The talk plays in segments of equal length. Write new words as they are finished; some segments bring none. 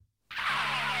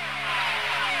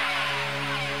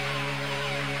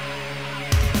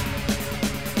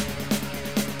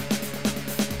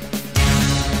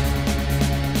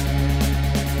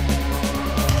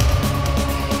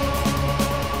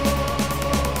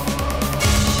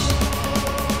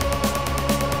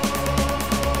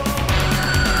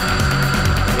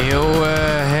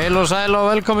og sæl og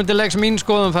velkomin til leiks mín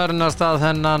skoðum farin að stað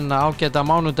þennan ágæta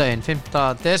mánudaginn 5.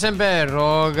 desember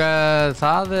og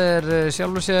það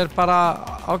sjálfur sér bara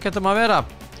ágætum að vera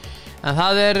en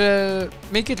það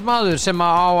mikill maður sem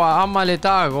á afmæli í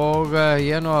dag og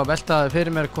ég nú að velta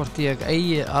fyrir mér hvort ég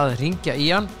eigi að hringja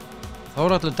í hann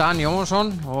Þórhallur Dan Jónsson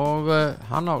og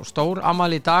hann á stór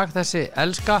afmæli í dag þessi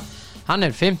elska, hann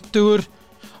 50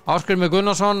 Ásgrímur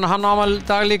Gunnarsson, hann á afmæli í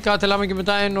dag líka til hamingju með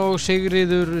daginn og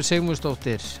Sigríður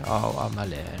Sigmundsdóttir á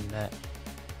afmæli en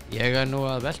ég nú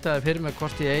að velta það fyrir mig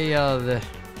hvort ég eigi að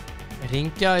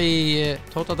hringja í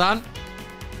Tóta Dan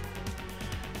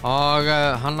og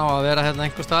hann á að vera hérna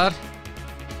einhvers staðar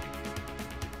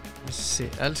þessi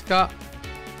elska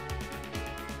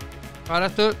hvað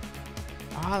ertu?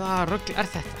 Hvaða rugl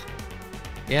þetta?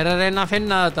 Ég að reyna að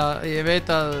finna þetta ég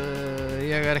veit að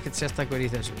ég ekkert sérstakur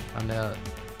í þessu þannig að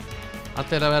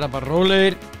allir að vera bara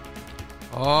rólegir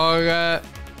og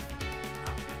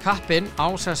kappinn á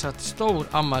sem sagt stór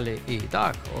afmæli í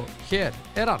dag og hér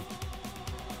hann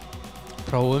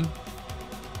prófum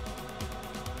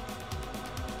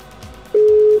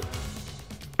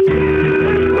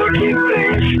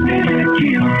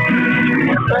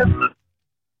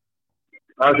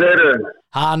Hvað segirðu?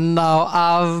 Hann á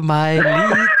afmæli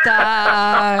í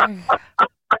dag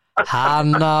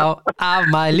Hann á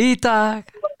afmæli í dag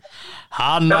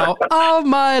Hann á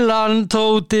afmælan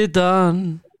Tóti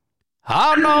Dan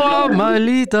Hann á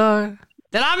afmæli í dag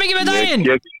Til hamingju með daginn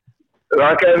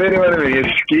Rakaði fyrir verðinu, ég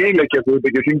skil ekki að þú ert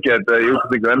ekki að syngja þetta í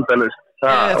útsetningu endalaust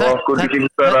og okkur ekki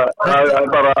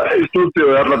bara í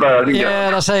stúdíu alla daga að syngja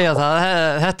Ég að segja það,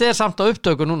 þetta samt á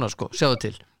upptöku núna sko, sjáðu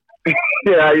til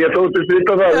Já, ég tóti sýtt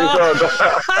á það, ég sá þetta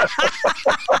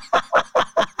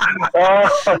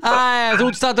Þú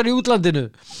stættur í útlandinu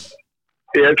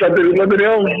Ég stættur í útlandinu,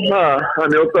 já hann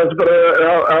njóta þess bara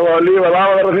að hafa líf að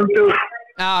lafa vera 50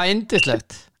 Já,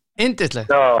 yndislegt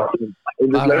Já,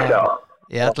 yndislegt, já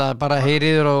Ég ætla bara að heyri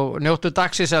þér og njóttu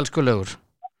dagsins elskulegur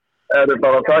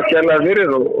bara takk hérlega fyrir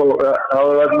og það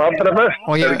verður aldrei best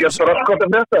ekki alltaf allt gott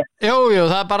að frétta Jú,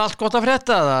 það bara allt gott að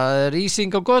frétta það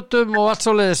ísing á götum og allt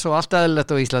svoleiðis og allt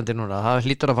eðlilegt á Íslandi núna það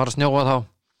hlýtur að fara að snjóa þá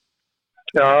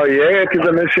Já,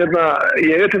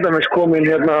 ég til dæmis komin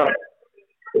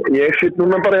ég sitt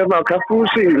núna bara á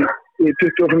kaffihúsi í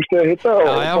 25 stiga hita og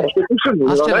bara stundum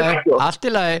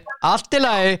allt í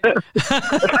lagi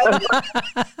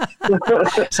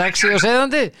sexy og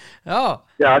segðandi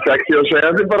Já, sexy og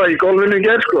segðandi bara í gólfinu í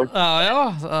gær sko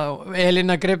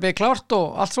Elína gripi klárt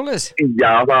og allt svoleiðis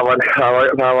Já, það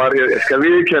var ég skal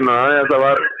viðurkenna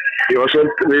ég var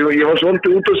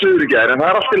svolítið út á suður í gær en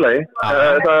það allt í lagi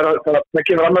það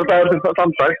kemur annar dagur til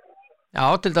þann dag Já,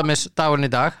 til dæmis dagurinn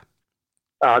í dag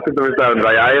Já, til dæmis dagurinn í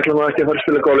dag ég ætla ekki að fara að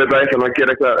spila golf í dag ég ætla að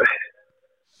gera eitthvað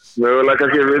mögulega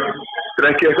kannski við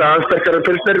drekki eitthvað aðsterkara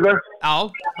pilsner í dag Já,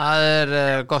 það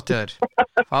gott hjá þér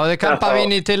Fáðu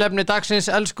kampavín í tilefni dagsins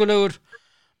elskulegur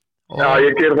Já,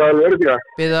 ég ger það alveg örygga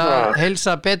Bið að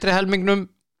heilsa betri helmingnum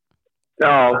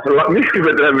Já, miklu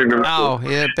betri helmingnum Já,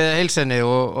 ég bið að heilsa henni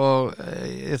og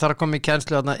ég þarf að koma í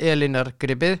kennslu þarna Elínar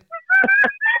gripið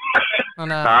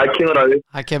Það kemur að því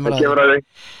Það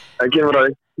kemur að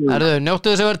því Erðu,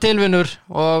 njóttu þess að vera tilvinnur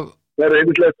og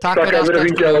takk fyrir að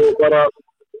hringja og bara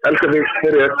elska þig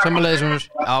fyrir Sömuleiðis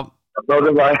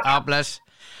Já, bless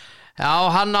Já,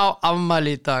 hann á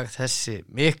afmæli í dag þessi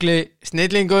mikli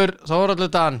snillingur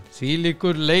Þórhallur Dan,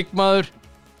 þvílíkur leikmaður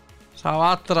sá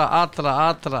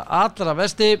allra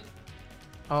besti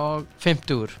og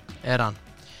 50 hann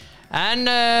en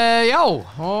já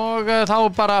og þá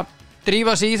bara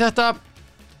drífa sig í þetta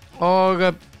og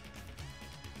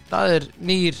það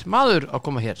nýr maður að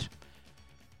koma hér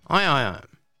já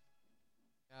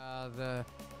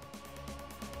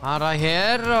fara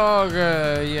hér og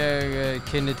ég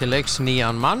kynni til leiks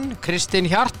nýjan mann Kristinn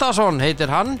Hjartarson heitir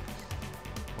hann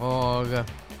og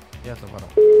ég ætla bara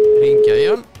að hringja í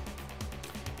hann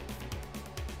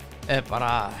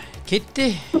bara Kitty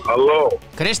Halló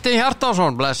Kristinn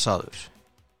Hjartarson, blessaður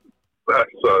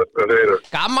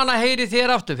Gaman að heyri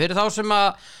þér aftur fyrir þá sem að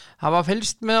hafa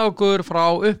fylgst með okkur frá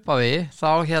upphafi þá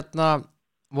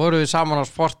voru við saman á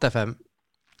Sport FM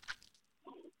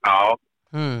Já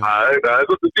Það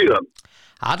svolítið síðan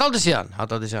Það dálítið síðan,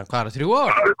 hvað 3 ár?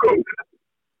 Það góð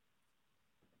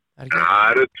Það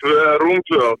 2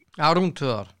 ár Já, rúm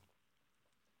 2 ár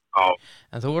Já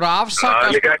En þú voru að afsaka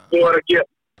Það líka ekki búið að gera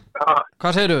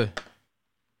Hvað segirðu?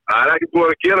 Það ekki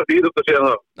búið að gera því þetta síðan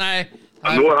það Nei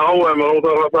Nú HM og nú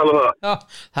þarf að tala það Já,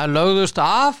 það lögðust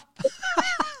af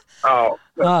Já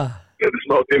Þetta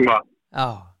smá tíma Já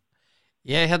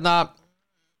Ég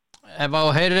ef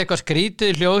þú heyrir eitthvað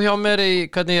skrítið hljóð hjá mér í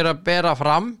hvernig ég að bera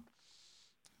fram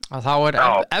að þá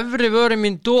efri vörin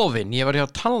mín dofin, ég var hjá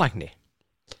tannlækni.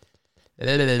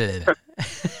 Þetta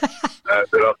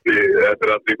er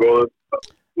allt í góðum,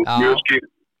 mjög skýr.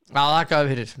 Já, þakkaði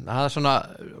fyrir. Það svona,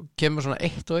 kemur svona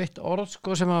eitt og eitt orð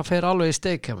sko, sem að fer alveg í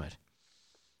steik hjá mér.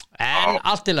 En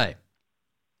allt í lagi.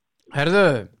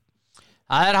 Herðu,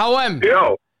 það er HM.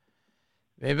 Já.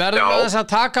 Við verðum aðeins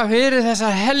að taka fyrir þessa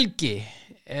helgi.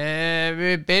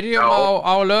 Við byrjum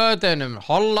á laugardeginum.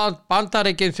 Holland,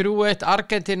 Bandaríkin 3-1,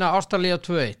 Argentína, Ástralía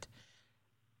 2-1.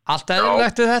 Allt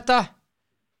eðlilegt við þetta?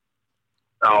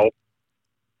 Já.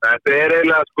 Þetta er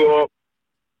eiginlega sko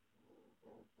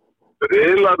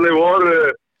riðlarnir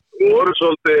voru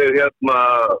svolítið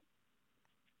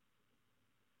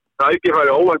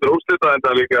tækifæri óvæntur úrslita en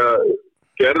það líka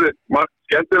gerðist margt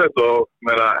skemmtilegt og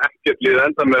ekkert lið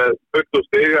enda með fullt og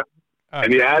stiga en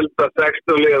ég held að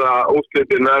 16 liða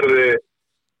úrslitin verði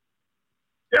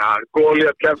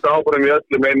Goliat kemst áfram í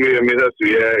öllum einvíum í þessu.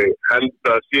 Ég held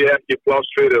að sé ekki pláss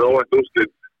fyrir óvænt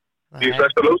úrslit í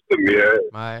 16 úrslitum.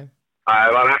 Það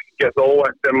var ekkert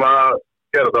óvænt sem að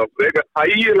gera það. Það er eitthvað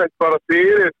þægilegt bara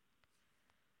fyrir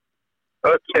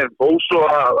öllum og svo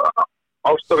að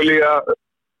Ástralía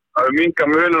að minka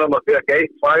munum að því ekki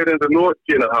eitt færi undir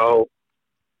lokinu það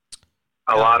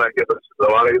var ekki að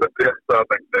frétta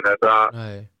þetta.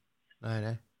 Nei.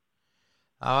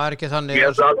 Það var ekki þannig. Ég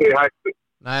held aldrei hægt.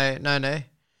 Nei.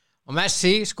 Og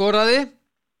Messi skoraði?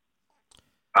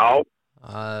 Já.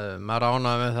 Maður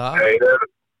ánægði með það.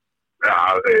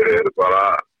 Þeir eru bara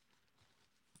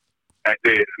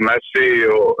eftir Messi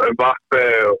og Mbappe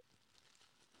og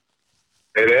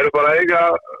þeir eru bara eiga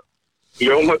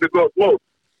ljómandi gott mót.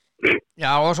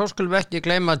 Já, og svo skulum við ekki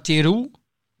gleyma Giroud.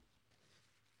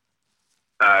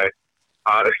 Nei,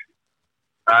 það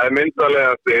er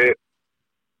myndarlegasti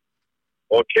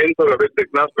og kynþorgafylgdi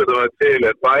knattspyrnunni til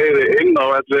er bæði inn á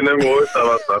vellinum og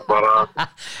utanvallar bara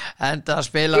enda að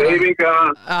spila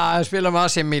með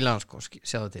AC Milan sko,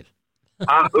 sjáðu til.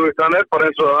 Þú veist, hann er bara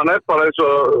eins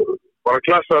og bara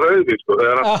klassa rauði sko,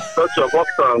 þegar hann stöðsa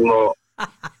boltan og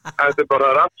þetta er bara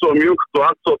allt svo mjúkt og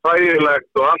allt svo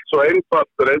þægilegt og allt svo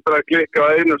einfalt reyndar að klikka á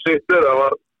einu sittir það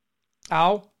var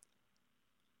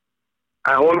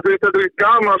en hún finnst þetta ekki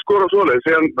gaman að skora svoleiðis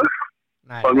síðan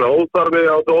var með óþarfi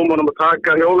á dómanum að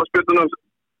taka hjólaspyrnunum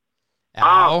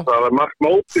það var mark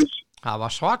mótins það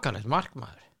var svakalegt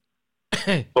markmaður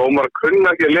dómar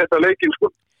kunna ekki að leta leikinn sko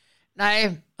nei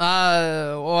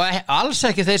og alls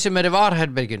ekki þeir sem í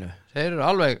varherberginu þeir eru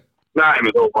alveg nei,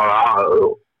 menn þú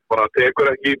bara tekur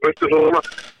ekki í burtu svona.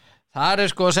 Það er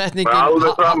sko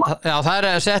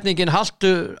setningin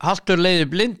haltur leiði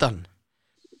blindan.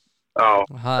 Já,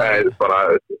 þetta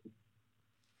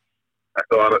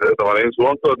var eins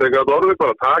vond að þetta orðið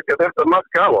bara að taka þetta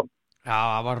mark af hann. Já,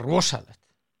 það var rosalegt.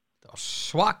 Það var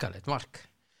svakalegt mark.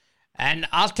 En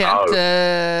allt helt,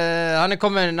 hann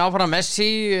komin áfram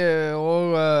Messi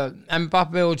og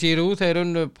Mbappe og Giroud, þeir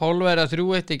unnu Pólverja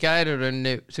 3-1 í gær,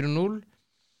 unni 3-0.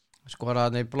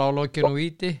 Skoraði blá lokkin og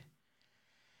víti.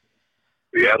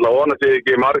 Ég ætla að vona sig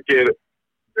ekki margir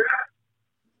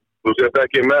þú sést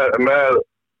ekki með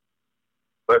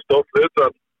það er stórt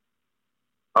hlutvall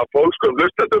af pólskum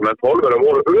hlustendum en Pólverjar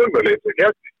voru ömurlegir sem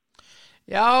hér.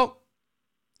 Já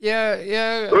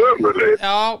ömurlegir.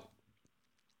 Já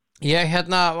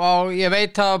ég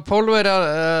veit að Pólverjar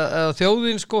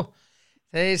þjóðin sko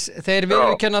þeir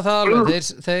viðurkenna það alveg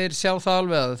þeir sjá það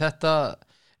alveg að þetta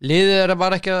liðið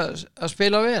bara ekki að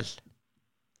spila vel.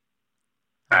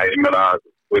 Nei, ég meina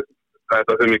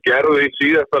þetta sem ég gerði í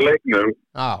síðasta leiknum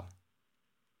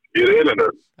í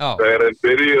riðlinum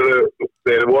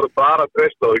þeir voru bara að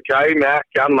treysta og þeir kæmi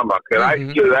ekki annar mark þeir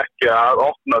ætluðu ekki að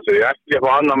opna sig ekki að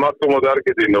fá annar mark á móti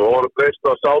Argentínu og voru að treysta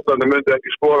og sátandi myndi ekki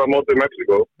skora á móti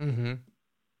Mexíkó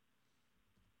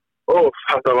og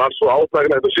þetta var svo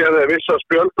átækilegt og séð þeir vissa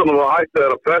spjöldunum og hætti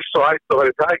þeir að pressa og hætti að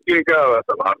vera í tæklinga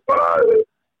þetta var bara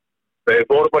þeir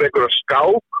voru bara einhverja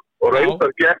skák og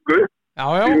reyndar gekku í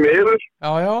miður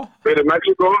fyrir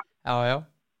Mexíkó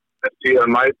en síðan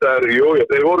mæta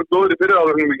þeir voru góðir í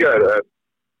fyriráðunum í gær ég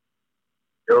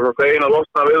var svo fegin að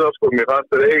losna við það sko, mér fannst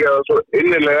þeir eiga það svo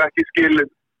innilega ekki skilin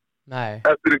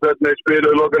eftir hvernig þeir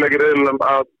spiluðu lokalegir riðlunum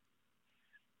að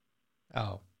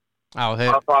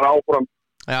fara áfram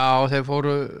þeir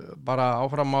fóru bara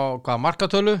áfram á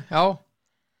markatölu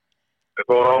þeir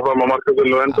fóru áfram á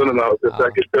markatölu og endunum það þetta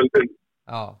ekki spjöldin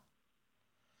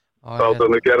þá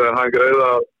þannig gerði hann greiða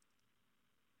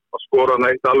að skora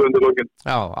neitt alveg undir lokin.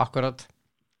 Já, akkurat.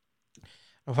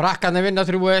 Og Frakkarnir vinna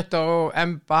 3-1 og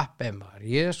Mbappe maður.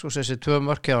 Jesús, þessi 2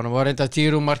 mörk hjá hann var reynda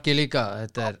Giroud-marki líka.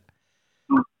 Þetta er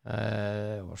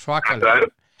svakalega.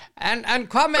 En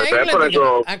hvað með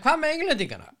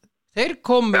englendingana? Þeir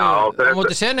komu á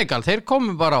móti Senegal, þeir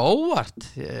komu bara óvart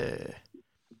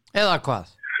eða hvað?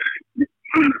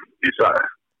 Ég sagði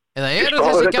eða eru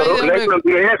þessi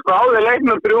gæði Ég spáði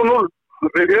leiknum 3-0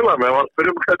 fyrir félag með,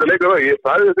 ég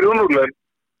sagði 3-0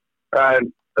 en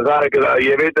það er ekki það,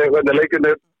 ég veit ekki hvernig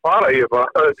leikinni fara, ég bara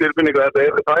tilfinningu að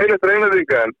þetta þægilegt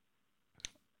reynirðinga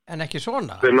en ekki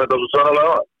svona sem þetta svo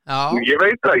sannlega ég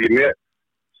veit það ekki,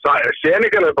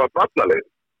 Senegal er bara barnaleg,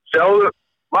 sjáðu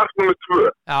mark nr. 2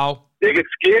 ég get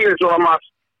skilið svona mark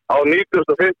á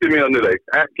 90-50 mínútur leik,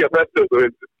 ekki að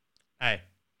 40-50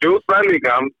 Jude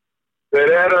Bellingham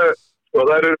þeir eru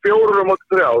 4 mot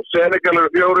 3 Senegal eru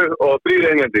 4 og 3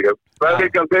 englendingar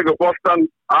Bellingham tekur boltan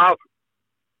af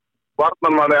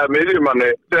varnarmanni eða miðjumanni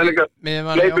Senegal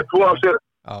leipur 2 af sér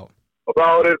og þá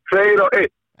eru 2-1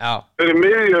 fyrir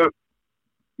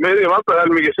miðjum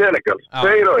vantarhelmingi Senegal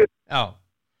 2-1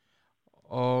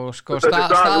 og sko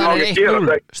staðan er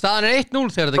 1-0 staðan er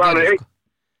 1-0 þegar þetta gerur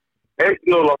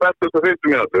 1-0 á 40-50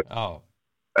 mínútur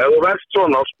ef þú verðst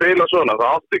svona og spila svona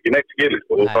það átti ekki neitt skilist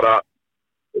og þú bara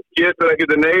getur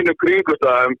ekkert í neinu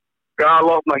kringustæðum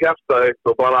galopna hjarta þitt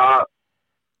og bara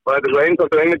það er svo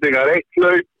einfaldur englendingar 1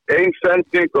 hlaup, 1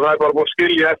 sending og það er bara búið að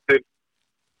skilja eftir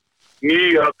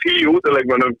 9-10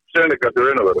 útileikmönnum Senegal til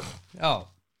raunavöru Já.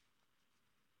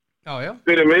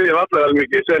 Fyrir miðjum allar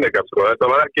mikið Senegal, sko. Þetta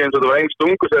var ekki eins og þetta var einn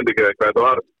stungusending eða eitthvað, þetta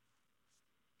var...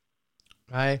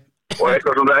 Nei. Og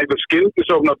eitthvað svona, einhver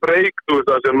skildisóknar breyk, þú veist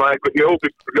það, sem að einhver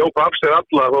hljópa af sér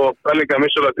alla og Bellingham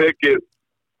vissulega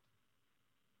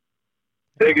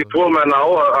tekið 2 menn á,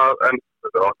 en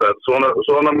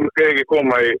svona mjög ekki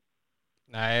koma í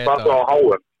bata á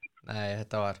háum. Nei,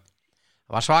 þetta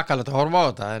var svakalegt að horfa á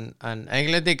þetta, en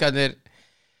englendingarnir,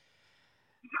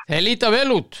 þeir líta vel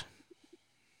út.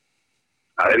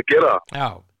 Það er gera. Já,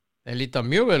 þeir líta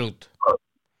mjög vel út.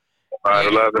 Það er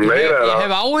alveg þetta meira. Ég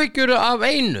hef áhyggjur af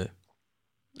einu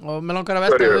og mér langar að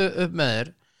velta upp með þér.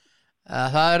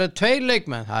 Það eru 2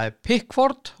 leikmenn, það er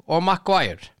Pickford og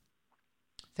Maguire.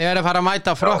 Þeir eru að fara að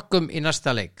mæta Frökkum í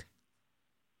næsta leik.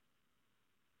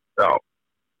 Já.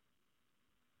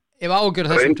 Ég hef áhyggjur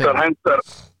af þessum 2.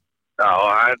 Já,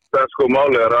 þetta er sko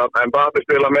málið að Mbappé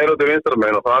spila meira út í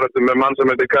vinstramenn og það er þetta með mann sem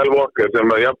heitir Kyle Walker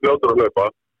sem er jafn fljótur að hlaupa.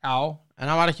 Já, en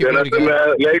hann var ekki góður í með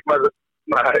leikmann,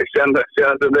 síðan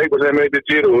þetta leikmann sem heitir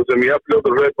Giroud sem jafn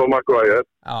fljótur að hlaupa á Maguire.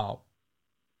 Já.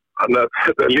 Þannig að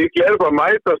þetta líklega bara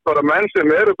mætast bara menn sem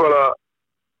eru bara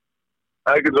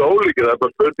ekkert svo ólíkir, það er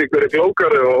bara spurning hverju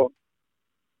klókari og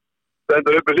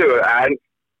stendur upp í sig. En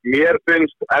mér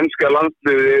finnst enska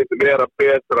landsliðið vera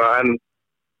betra en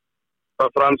það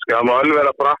franska. Það má alveg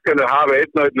vera að Frakkarnir hafi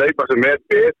einn og einn leikmann sem er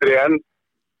betri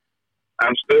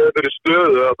en stöðu fyrir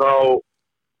stöðu að þá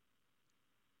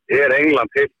er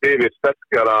England heilt yfir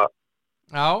sterkara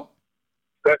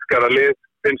lið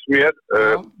finnst mér.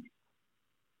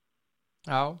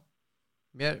 Já.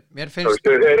 Mér finnst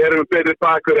þeir eru betri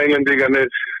bakur englendingarnir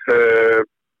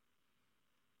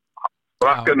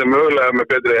Frakkarnir mögulega með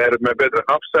betri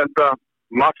hafsenda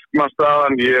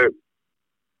markmannstaðan ég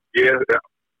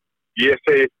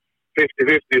segi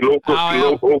 50-50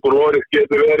 Lúkur Loris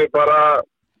getur verið bara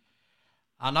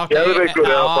geðveikur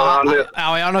Já,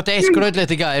 náttúrulega eitt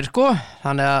skröðlegt í gæðir, sko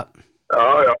þannig að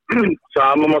Já,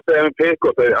 saman má segja með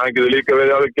Pickford hann getur líka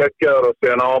verið alveg geggjaður og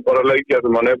síðan á hann bara leikja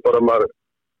þegar hann er bara maður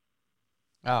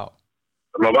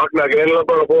vaknaði ekki einlega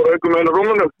bara að fóra aukum með hennar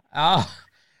rúmunum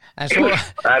en svo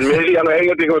en miðjan og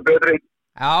englendingum er betri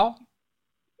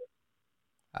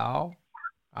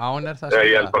hún er það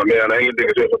ég held bara miðjan og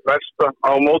englendingum sé það besta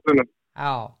á mótunum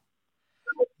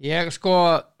ég sko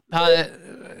það er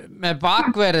með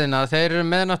bakverðina, þeir eru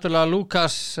með náttúrulega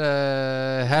Lucas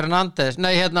Hernandez,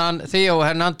 Theo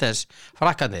Hernandez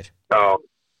Frakkarnir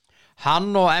hann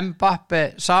og Mbappé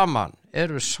saman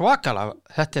eru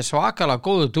þetta er svakalega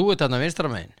góðu dúið þarna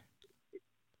vinstramegin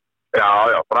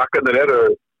Já, Frakkarnir eru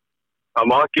það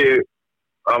má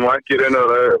ekki reyna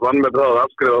að vann með það að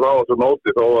afskrifa það á þessu móti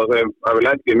þó að þeim hafi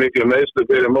lent í miklu meðslu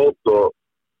fyrir mót og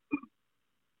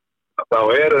þá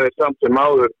eru þeir samt sem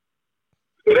áður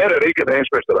þeir eru ríkjandi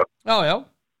heimsmeistara Já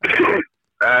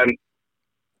en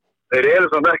þeir eru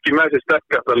samt ekki með sér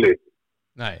sterkasta lið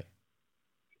Nei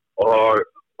og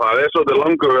það er svolítið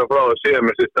langur við að frá að sé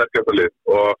með sér sterkasta lið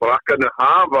og Frakkarnir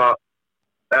hafa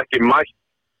ekki mætt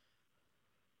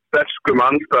sterkum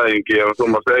andstæðingi ef þú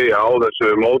má segja á þessu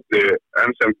móti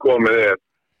enn sem komið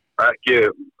ekki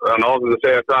það náður að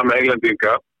segja það með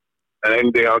englendinga en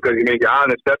englendinga hafa kannski mikið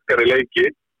aðeins sterkari leiki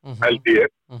held ég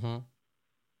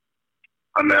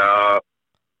Þannig að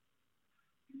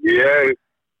ég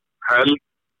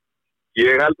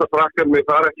held að Frakkarnir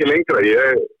fara ekki lengra.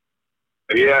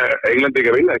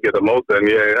 Englendingar vinna ekki þetta mót en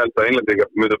ég held að Englendingar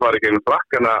myndu fara í gegnum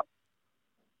frakkana.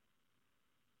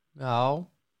 Já.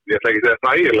 Ég ætla ekki að segja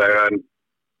þægilega en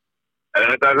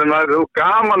þetta sem það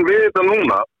gaman við þetta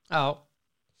núna. Já.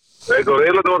 Það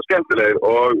voru skemmtilegir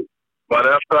og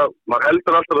maður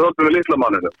heldur alltaf þóttum við litla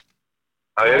manninu.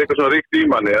 Það eitthvað svona ríkt í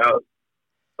manni að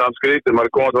það skrítið,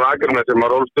 maður komað til Akranes sem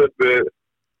maður rólst upp við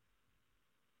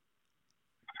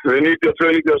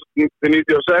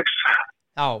 92-96.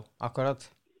 Já, akkurat.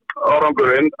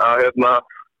 Árangurinn að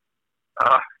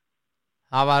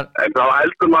það var... En þá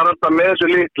heldur maður alltaf með þessu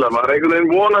litla, maður einhvern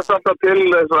veginn vonast alltaf til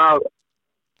þess að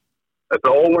þetta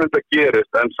óvænt að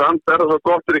gerist, en samt það svo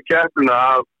gott fyrir keppnina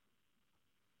að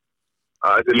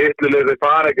þessi litlu liði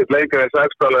fara ekkert lengra en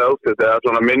 6-talega úrslit eða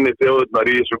svona minni þjóðurnar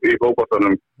í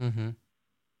fótboltanum.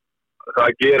 Það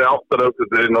gerir 8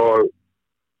 úrslitin og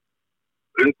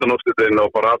undan úrslitin og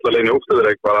bara alla leið í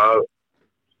úrslitaleik bara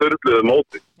styrluðu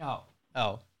móti. Já.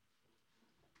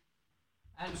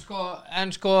 En sko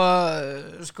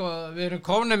við erum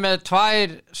komin með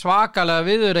 2 svakalega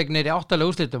viðuregnir í 8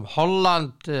 úrslitum.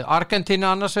 Holland,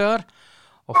 Argentína annars vegar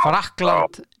og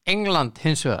Frakkland, England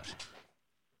hins vegar.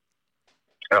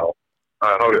 Já,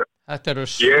 það hárið. Þetta eru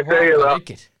svaka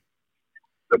leikir.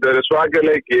 Þetta eru svaka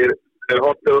leikir, þeir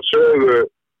horfið og sögu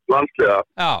landsliða.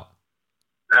 Já.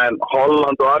 En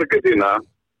Holland og Argentína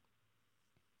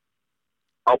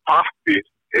á pappír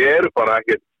eru bara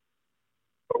ekkert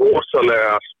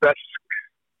rosalega sterk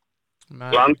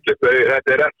landslið. Þetta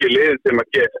er ekki lið sem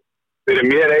að gera. Fyrir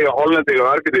mér eiga Hollendingar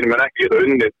og Argentínu menn ekki geta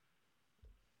unnið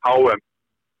HM.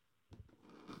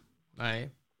 Nei.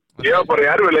 Ég var bara í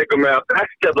erfiðleikum með að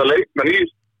ekki alla leikmenn í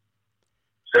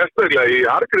sérstaklega í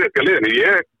argentíska liðinu.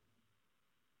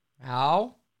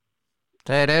 Já,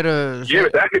 þeir eru... Ég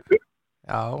veit ekki til.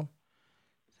 Já,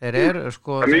 þeir eru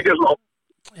sko... Það er mikið svona...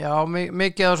 Já,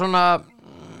 mikið á svona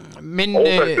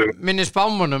minni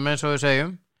spámunum eins og við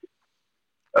segjum.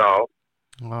 Já,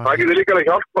 það getur líka að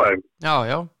hjálpa þeim.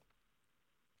 Já.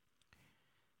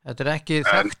 Þetta er ekki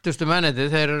þekktustu menniti,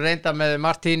 þeir eru reynda með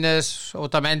Martínez,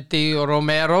 Otamendi og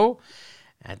Romero.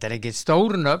 Þetta er ekki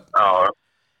stórnöfn. Já.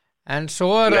 En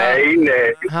svo er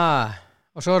Nei.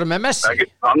 Og svo eru með Messi. Ekki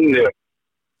þannig.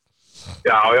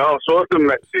 Já, svo er þetta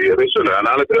Messi, vissulega, en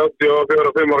hann er 34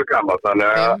 og 5 ára gammal, þannig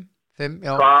að 5,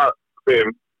 já.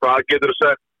 Hvað getur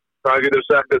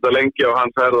sagt þetta lengi á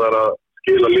hans herðar að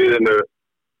skila liðinu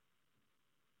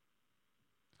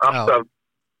alltaf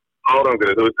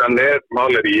árangri, þú veist, hann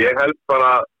málið, ég held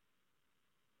bara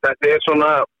þetta er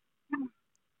svona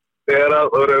þegar það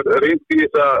eru rýnt í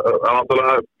þess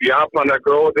að Japan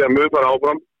Króatía mjög bara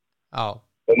áfram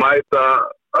og mæta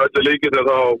öllu líkinu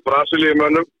þá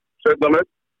Brasilíumönnum setna með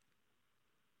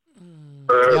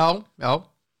Já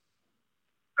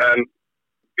en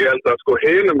ég held að sko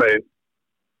hinum megin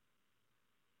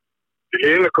í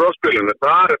hinu krossspilinu,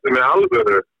 það er þetta með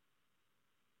alvöru.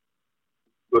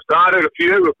 Þú veist, það eru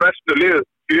 4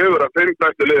 af 5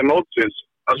 bestu lið mótsins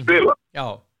að spila. Já.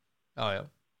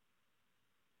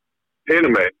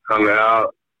 Hinum megin, þannig að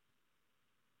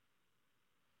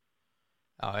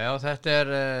Já, þetta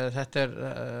er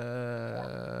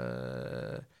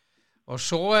og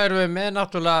svo erum við með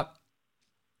náttúrulega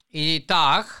í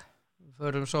dag,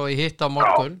 förum svo í hitt á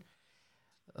morgun,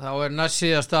 þá er næst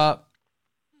síðasta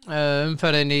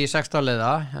umferðin í 16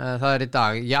 liða, það er í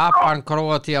dag Japan,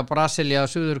 Króatía, Brasilia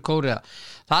og Suður Kórea.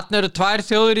 Þarna eru 2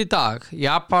 þjóðir í dag,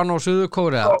 Japan og Suður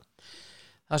Kórea.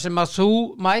 Það sem að þú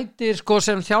mætir sko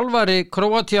sem þjálfari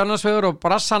Króatía annars vegar og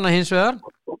Brassana hins vegar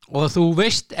og þú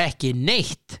veist ekki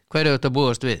neitt hverju þetta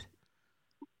búast við.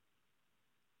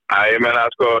 Ég meina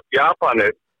sko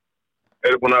Japanir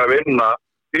eru búin að vinna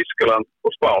Þýskaland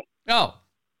og Spán. Já,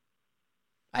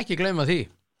 ekki gleyma því.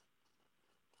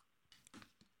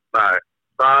 Nei,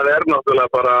 það er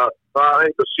náttúrulega bara, það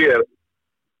einhver sér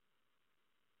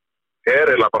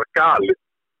eiginlega bara galið.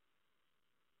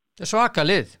 Þetta er svaka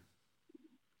lið.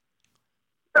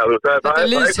 Já, þetta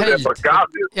er liðsheild. Bara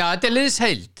galið. Já, þetta er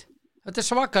liðsheild. Þetta er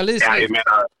svaka liðsheild. Já, ég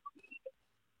meina,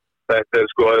 þetta er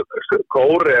sko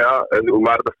Kórea,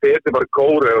 maður þetta fetir bara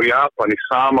Kórea og Japan í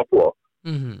sama flokk.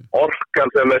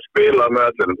 Orkan sem þeir spila með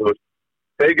allir, þú veist,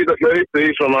 þeir geta hlaupið í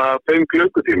svona 5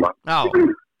 klukkutíma. Já.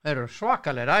 Þeir eru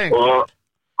svakalegir æfingar. Og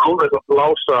á þess að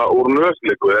blása úr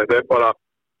nösliku, þetta er bara,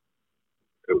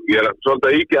 ég er svolítið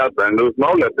að íkja þetta, en þú veist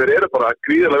málega, þeir eru bara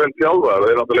gríðarlega vel þjálfaðir, þeir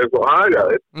eru náttúrulega eitthvað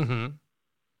agaðir,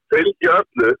 fylgja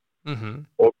öllu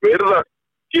og byrða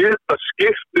geta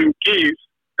skipt gís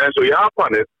eins og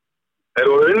Japanir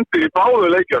eru undir í báðu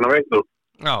leikjana, veit þú?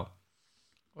 Já,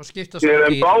 og skipta svo í. Þeir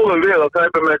eru báðum við að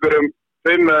tæpa með einhverjum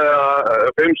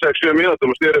 5, 6, 7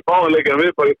 mínútum og styrir báðu leikjana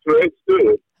við bara í 2-1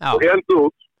 stuðu og held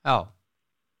út. Já.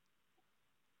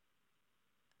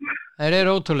 Þeir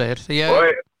eru ótrúlegir.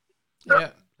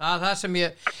 Það sem ég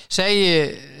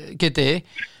segi geti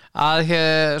að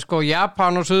sko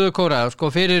Japan og Suður-Kórea sko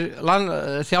fyrir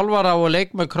þjálfara og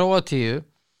leikmenn Króatíu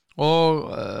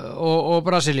og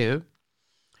Brasilíu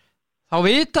þá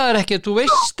vita þér ekki, þú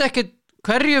veist ekki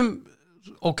hverjum,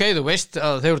 ok, þú veist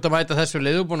að þeir eru að mæta þessu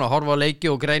liðu, búin að horfa á leiki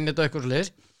og greina þetta eitthvað sliðis,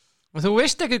 en þú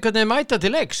veist ekki hvernig þeir mæta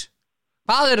til leiks,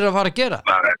 hvað þeir eru að fara að gera?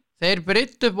 Þeir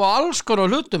breytt upp á alls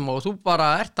konar hlutum og þú bara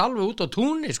ert alveg út á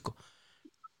túnni sko.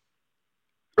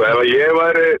 Svo ef ég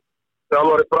væri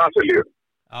þjálfari Brasilíu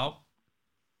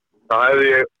þá hefði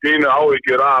ég pínu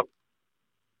áhyggjur af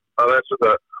þessu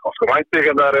það, og sko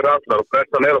væntingarnar eru allar og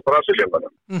pressan er á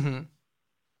Brasilíumannum.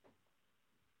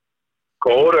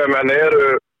 Kóreumenn eru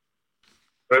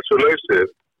þessu lausir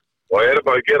og eru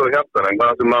bara að gera það hjartan, en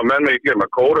það sem að menn mig ekki gera,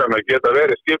 Kóreumenn geta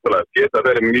verið skipulega, geta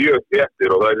verið mjög þéttir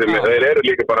og þeir eru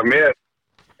líka bara með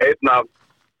þeir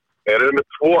eru með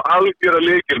 2 algjöra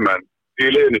lykilmenn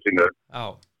í liðinu sínu.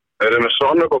 Þeir eru með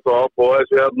Sonnegótop og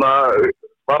þessi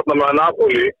varnarmaður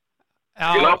Napoli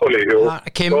í Napoli og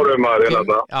Kóreumaður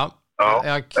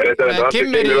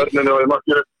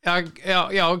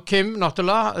Kim,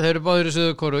 náttúrulega, þeir eru báðir í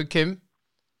Suður-Kóreu, Kim.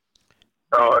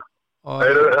 Það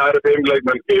eru 5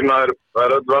 leikmenn Kim, það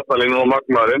er öll vatnalínu og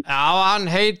magmaðurinn. Já, hann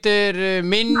heitir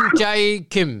Min Jae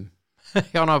Kim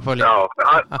hjá Napoli. Já,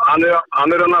 hann er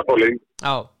á Napoli.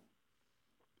 Já.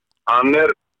 Hann er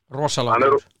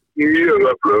mjög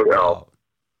öflugur, já.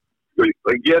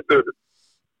 Það getur,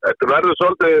 þetta verður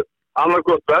svolítið,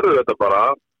 annarkot verður þetta bara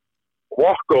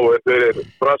walkover fyrir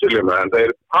Brasilíum, en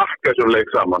þeir pakka svo leik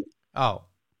saman. Já.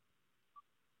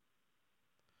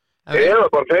 Eða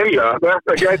bara feilja,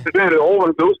 þetta gæti verið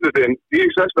óvæntu úrslitin í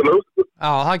 16. úrslitin.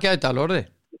 Já, það gæti alveg orðið.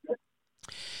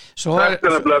 Þetta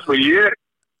er nefnilega sko ég...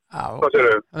 Hvað sér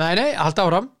þau? Nei, halda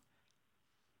áfram.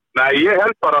 Nei, ég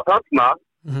held bara þarna,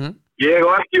 ég á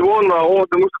ekki vona á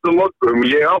óvæntum úrslitum morgum,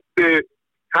 ég átti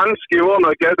kannski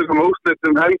vona að geta komið úrslit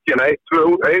helgina,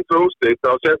 1-2 úrslit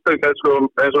á sérstaklega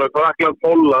eins og Frakland,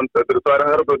 Holland, þetta eru 2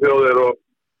 herbaþjóðir og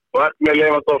ekki með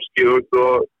Lewandowski og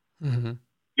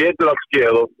getur allt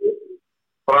skeið og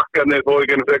Frakkarnir fóru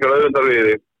ekki frekar auðvendar við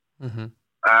því.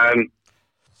 En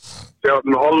sjáum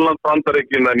með Holland,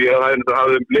 Bandaríkin, en ég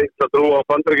hafði blitt að trúa á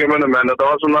Bandaríkjumönnum, en þetta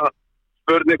var svona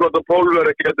spurning hvort að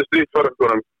Pólverið getur strítt fyrir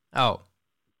okkurum. Já.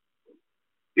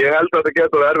 Ég held að þetta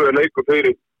getur erfið leikur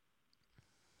fyrir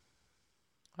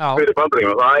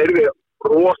Bandaríkjum. Það er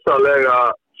rosalega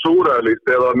súræðlíkt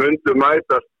ef það myndu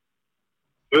mætast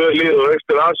 2 lið og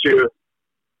Austur-Asíu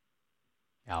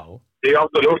í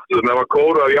 8 úrslitum ef að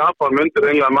Kórea og Japan myndir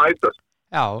eiginlega mætast.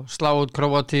 Já, slá út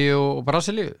Króatíu og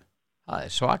Brasilíu. Það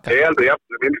er svaka. Ég held að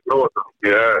Japan finnst Króata.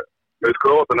 Ég veit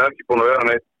Króatan er ekki búin að vera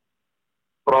neitt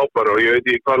frábær og ég veit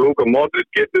ekki hvað Luka Modric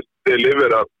getur til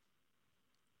yfir að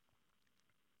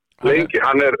lengi.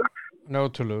 Hann er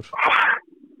Nótulugur.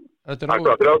 Þetta er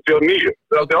 39,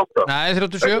 38. Nei,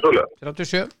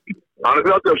 37. Hann er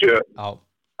 37.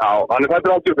 Já, hann er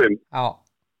 35. Já.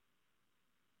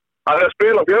 Hann er að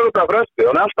spila 4 daga fresti og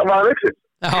hann er alltaf maður leiksins.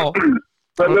 Já.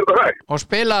 Hvernig er þetta hægt? Og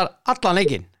spilar allan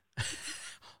leikinn.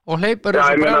 Og hleypur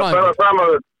þessu brjálæðingu.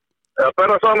 Að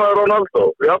berra saman með Ronaldo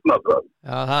í Hafnarfjörð.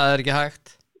 Já, það er ekki hægt.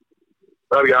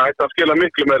 Það er ekki hægt, hann skila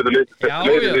miklu meira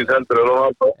liðið heldur en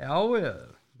Ronaldo. Já,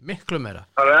 miklu meira.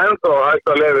 Hann er ennþá hægt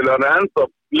að lefili, hann er ennþá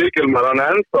líkilmar, hann er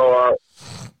ennþá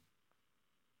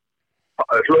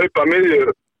að hlaupa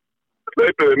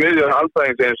við miðjur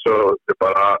andstæðings eins og þetta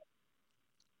bara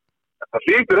það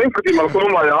hlýtur einhvern tíma að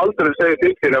koma að ég aldrei segi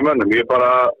til þín af mönnum, ég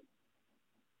bara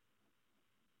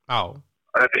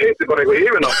þetta hlýtur bara eitthvað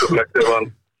yfirnáttúrlegt ef hann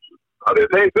að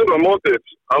þeir þurfa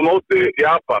á móti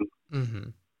Japan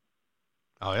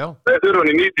þeir þurfa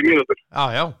hann í 90 mínútur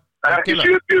ekki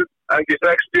 70, ekki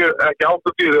 60, ekki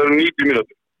 80 þeir eru 90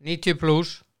 mínútur 90 plus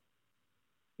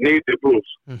 90 plus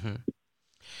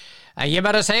En ég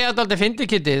verð að segja að þetta fyndi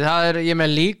Kitty, það er ég með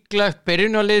líklegt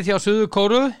byrjunarlið hjá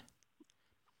Suður-Kóreu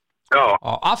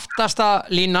og aftasta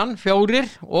línan 4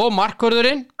 og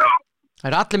markvörðurinn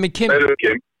er allir með Kim.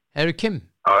 Eru Kim.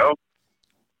 Já.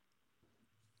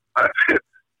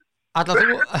 Ætlar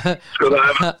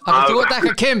þú að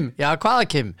dekka Kim? Já, hvaða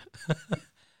Kim?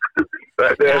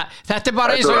 Þetta er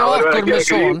bara eins og okkur með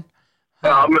son.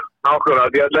 Já,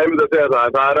 ákveðat, ég ætla einmitt að segja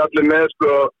það er allir með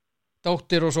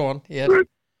dóttir og son.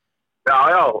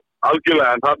 Já,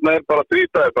 algjörlega, en þarna er bara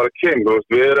þrítæði, bara Kim,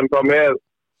 við erum bara með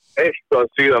eitthvað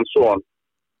síðan son.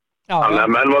 Þannig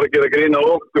að menn var ekki að grína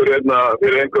okkur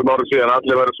fyrir einhverjum árum síðan,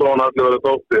 allir verið son, allir verið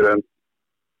dóttir, en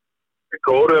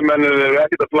Kóreumennin er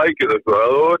ekkert að flækja þetta,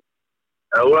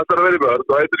 ef þú ætlar að vera í börn,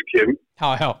 þá heitir Kim.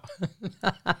 Já.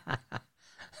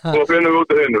 Og finnum við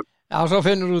út af hinnum. Já, svo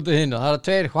finnur út í hinn og það eru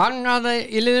 2 hvangaði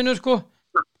í liðinu, sko.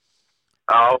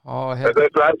 Já, Og þetta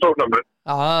er sóknarmenn.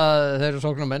 Já, þeir eru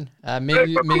sóknarmenn,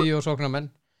 miðju og sóknarmenn.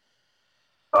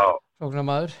 Já.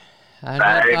 Sóknarmaður. En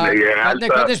ég held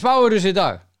að... hvernig spáir þessi í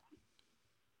dag?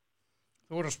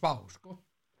 Þú voru að spá, sko.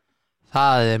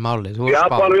 Það er málið, þú voru að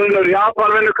spá. Japan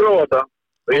vinnur Króata.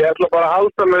 Ég ætla bara að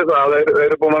halda með það. Þeir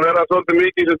eru búin að vera svolítið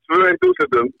mikið í þessu 2-1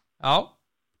 úrslitum. Já.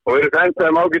 Og við erum fengt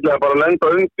þeim ágætlega bara að lenda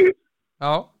undir.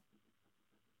 Já.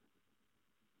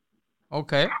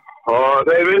 Ok. Og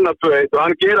þeir vinna 2-1 og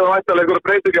hann gerir það vættalega einhverja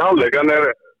breytir í hálfleik.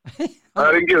 Það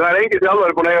er engin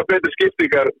þjálfari búin að eiga betur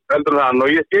skiptingar heldur en hann og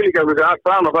ég skil ekki að það er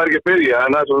ekki að byrja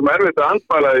en það er svo sem erfitt að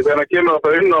andfæla því þegar hann kemur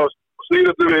alltaf inn og snýr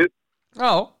þetta við.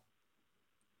 Já.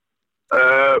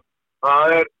 Það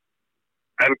er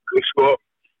en sko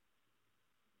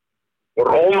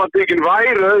rómantíkin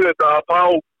væri auðvitað að fá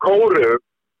Kóreu.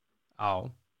 Já,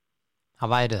 það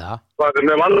væri það. Það er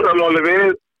með vandramáli við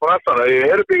Frassana, ég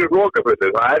er byggjur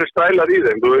lokafötur, það eru stælar í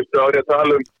þeim, þú veist að ég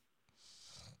tala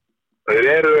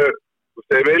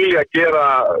þeir vilja gera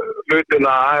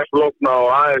hlutina aðeins flókna og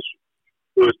aðeins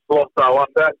flotta og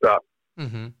allt þetta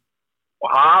og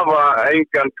hafa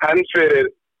engan pens fyrir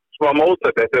smá móta,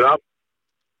 þetta er allt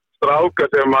strákar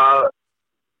sem að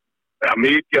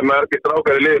mikið mörgir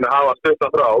strákar í liðinu hafa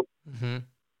stuttan frá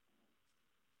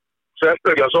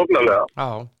sérstaklega sóknarlega. Já.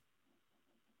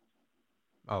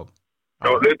 Já,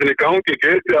 hlutin í gangi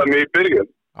getið að mig í byrjun.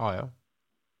 Já.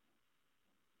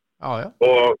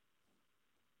 Og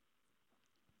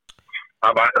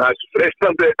það er svo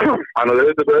freistandi, hann er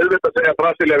auðvitað að segja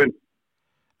Brasilía vinn.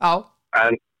 Já.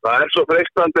 En það er svo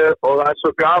freistandi og það er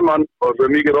svo gaman og svo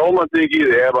mikið rómantík í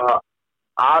því ef að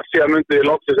Asía myndi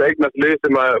loksins eignast lið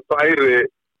sem að færi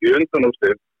í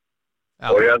undanúrslit.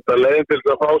 Og ég held að leiðin til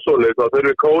þess að fá svoleiðis þá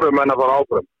þurfi Kórumenn að fara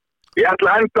áfram. Ég ætla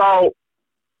að enda á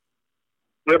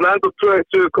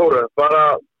 2-1 Kóreu.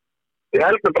 Ég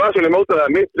held að Brasilía móti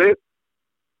það mitt lið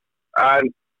en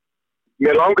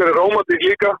mér langar í rómantík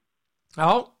líka.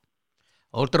 Já,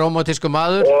 rómantísku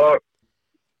maður. Og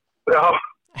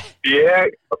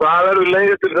það verður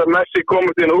leiðið til þess að Messi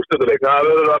komist í en úrslitaleik. Það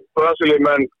verður að Brasilía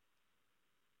menn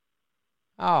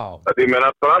Ég meina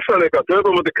að Brasilía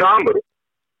töpa mútið Kamerún.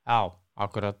 Já,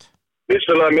 akkurat.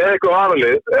 Vissulega með eitthvað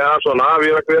aðlið eða svona, við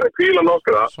erum að vera að kvíla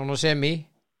nokkra. Svona semi,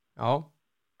 já.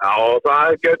 Já, og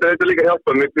það getur eitthvað líka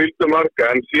hjálpað með kvíldu marga,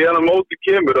 en síðan að móti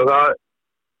kemur og það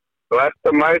ert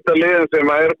að mæta liðin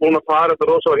sem að eru búin að fara þetta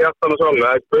rosa á hjartan og svona.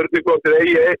 Það er spurning hvort þið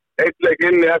eigi eitt leik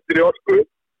inni eftir í orku.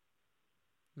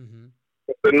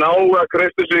 Þetta er ná að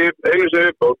kreista sig einu sig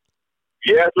upp og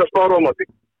ég ætla að spá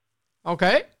rómantík. Ok.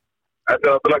 Þetta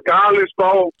er náttúrulega galið spá.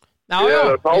 Já, ég er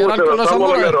alveg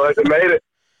sammála.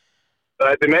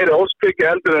 Þetta er meiri óspiki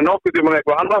heldur en nokkuð tíma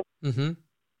eitthvað annað.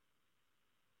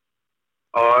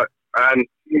 En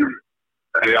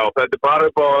já, þetta er bara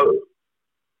upp á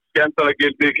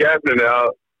skemmtanagildi í keppninni að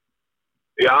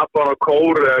Japan og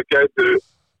Kórea gætu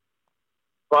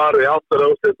farið í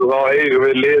áttarúrslit og þá eigum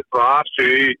við lið frá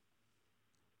Asíu í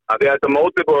að þetta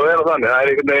mótið búið að vera þannig. Það er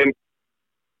einhvern veginn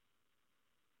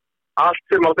allt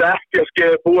sem átti ekki að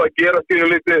skeið búið að gera sínu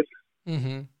lítið.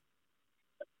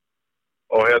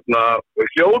 Og við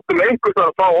hljótum einhvers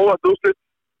að fá óvænt úrslit.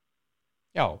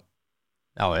 Já.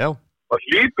 Það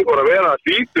hlýtur bara að vera, það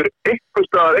hlýtur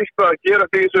eitthvað að gera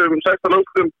því sem 16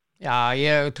 úrslitum. Já,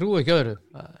 ég trúi ekki öðru.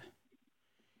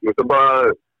 Þetta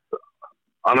bara,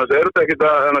 annars er þetta ekkert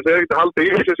að halda í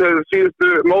þessu síðustu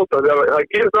móta, því að það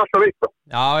gerist alltaf eitthvað.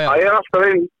 Já. Það er alltaf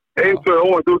ein-tvö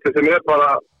óvænt úrslit sem er bara,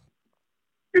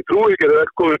 ég trúi ekki að það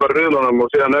er komið bara riðlunum og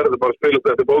síðan er þetta bara spilast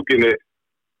eftir bókinni.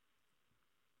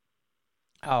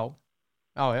 Já.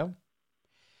 En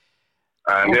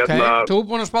ok, þú er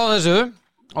búin að spá þessu.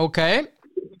 Ok.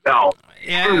 Já.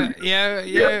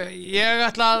 Ég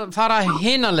ætla að fara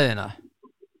hina leiðina.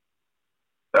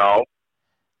 Já.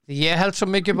 Ég held svo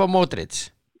mikið upp á Modric.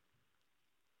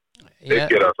 Ég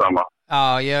gera það sama. Já,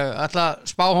 ég ætla að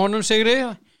spá honum sigri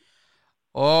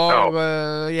og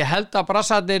ég held að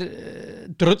brassarnir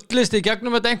drullist í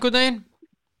gegnum þetta einhvern veginn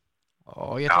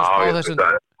og ég ætla að spá þessu.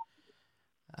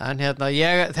 En þetta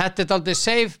er aldrei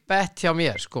safe bet hjá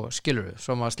mér, sko, skilur við,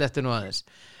 svo maður sletti nú aðeins.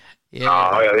 Ég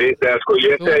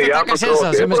segi Japan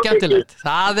það sem er skemmtilegt.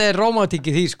 Það er rómantík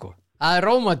í því, sko. Það er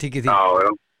rómantík í því. Já.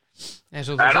 Eins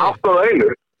og þú segir. En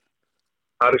 8-1.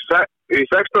 Það eru í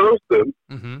 16 úrslitum.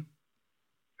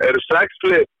 Eru 6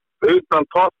 lið utan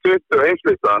topp 20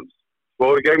 heimslistans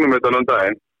fóru gegnum þetta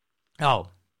daginn. Já.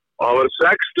 Og það voru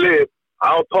 6 lið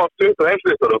á topp 20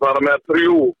 heimslistar og það er með 3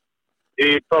 í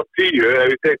topp 10.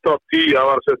 Ef ég tek topp 10, það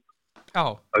var sett. Já.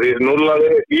 Það er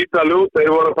núlaði Ítaljú,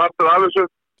 þeir voru partur af þessu.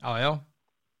 Já.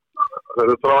 það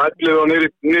er frá 11 og nýri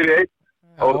 1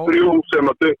 og 3 sem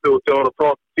að duttu út sem var á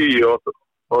topp 10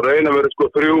 og reyna verið sko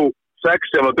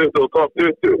 3-6 sem að duttu út topp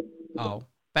 20. Já,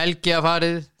 Belgia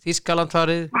farið, Þýskaland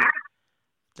farið.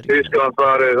 Þýskaland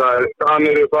farið, það er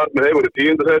Danir farið, þeir voru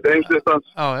 10. seti heimslistans.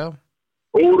 Já.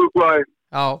 Uruguay.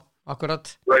 Já, akkurat.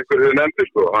 Það er einhver þau nefndi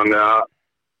sko, þannig að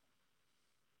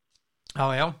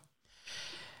Já.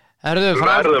 Herðu,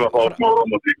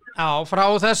 frá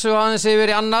þessu aðeins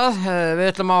yfir í annað. Við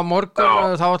ætlum að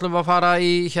morgun, þá ætlum við að fara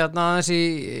í aðeins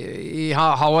í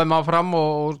HM áfram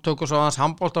og tökum svo aðeins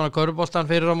handboltan og körfuboltan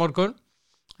fyrir á morgun.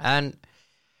 En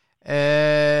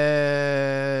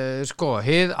sko,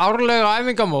 hið árlega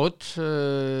æfingamót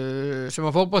sem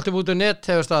að fótbolti.net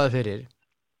hefur staðið fyrir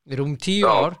í rúm 10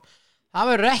 ár,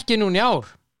 það verður ekki núna í ár.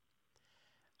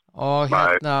 Og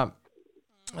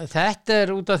þetta er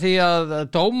út af því að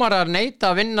dómarar neita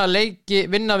að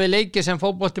vinna við leiki sem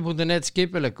fótbolti.net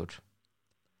skipuleggur.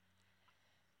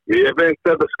 Ég finnst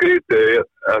þetta skrítið,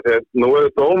 nú er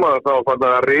dómarar þá fann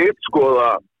að ritskoða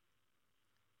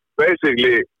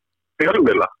basically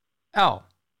fjölmiðla. Já.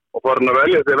 Og farin að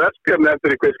velja þessi verkefni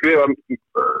eftir hver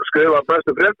skrifa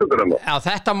bestu fréttunum. Já,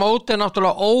 þetta mót er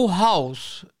náttúrulega óháð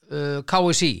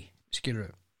KSÍ, skilur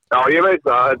við. Já, ég veit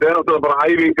það, þetta er náttúrulega bara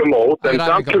æfingamót, en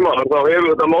samtímaður þá hefur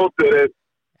þetta mót verið,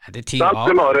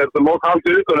 samtímaður er þetta mót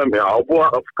haldið utanum,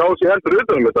 KSÍ heldur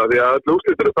utanum þetta, því að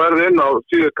úrslitir er færið inn á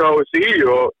síðu KSÍ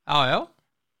og þetta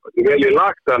er vel í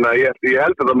lagt, þannig að ég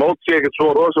held að þetta mót sé ekkert svo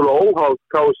rosalega óháð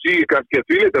KSÍ kannski að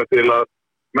tvílita til að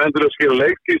menn að skila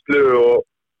leikskýrslu og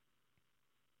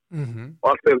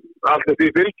allt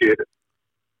því fylgir.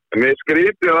 En mér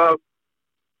skrítið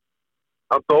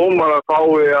að dómara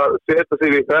fái að setja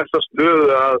sig í þessa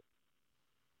stöðu að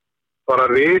fara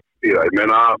ritstýra. Ég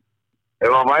meina,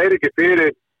 ef hann væri ekki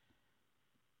fyrir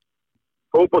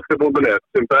fótbolti.net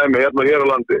sem dæmi hérna hér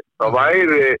á landi, þá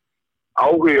væri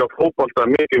áhugi á fótbolta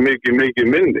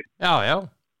mikið minni. Já,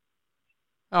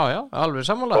 alveg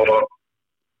sammála. Og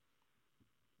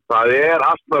það er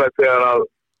aðstæðilegt þegar að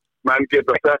menn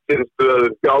geta sett sér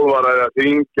stöður, þjálfarar að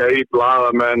hringja í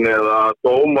blaðamenn eða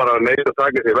dómarar neita að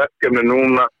taka sér verkefni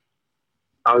núna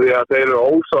af því að þeir eru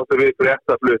ósáttir við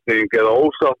fréttaflutning eða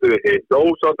ósáttir við hitt,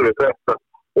 ósáttir við þetta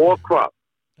og hvað?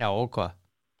 Já, og hvað?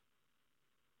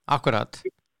 Akkurat.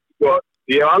 Sko,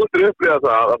 ég hef aldrei upplifað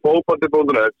það að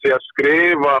fótbolti.net sé að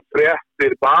skrifa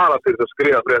fréttir bara til að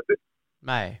skrifa fréttir.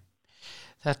 Nei.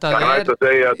 Þetta það er hægt að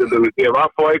segja til þess að ég var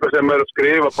að fá eitthvað sem er að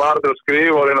skrifa bara til að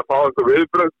skrifa og reyna að fá eitthvað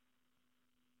viðbrögð.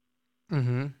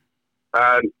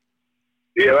 En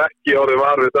ég hef ekki orðið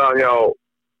var við það hjá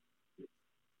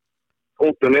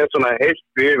 .net svona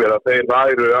heilt yfir að þeir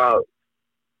væru að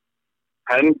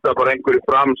henda bara einhverju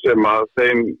fram sem að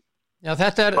þeim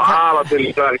bara til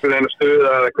einhvern veginn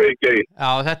stuða eða kveikja í.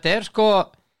 Já, þetta er sko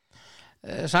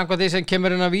samkvæmt því sem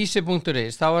kemur inn á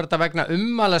vísi.is, þá er þetta vegna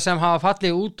ummæla sem hafa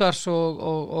fallið útars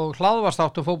og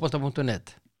hlaðvarstáttu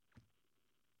fótbolta.net.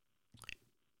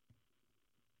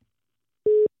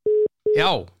 Já,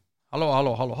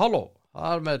 halló.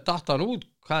 Það er með datan út.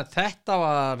 Þetta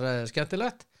var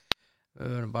skemmtilegt.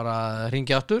 Við verðum bara að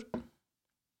hringja aftur.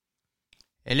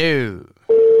 Hello.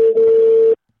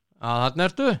 Þarna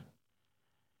ertu?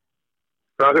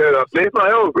 Það er að slipna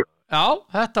hjá okkur. Já,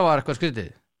 þetta var eitthvað skrítið.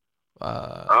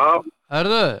 Já.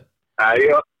 Hörðu? Nei,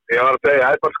 ég var að segja,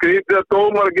 það er bara skrítið að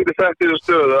dómar geti sett í þessu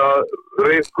stöðu að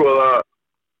ritskoða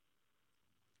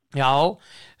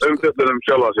umfjöllunum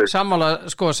sjálfa sig. Sammála,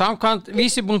 sko, samkvæmt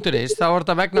vísi.is þá er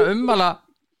þetta vegna ummæla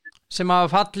sem hafa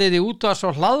fallið í útvars-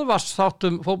 og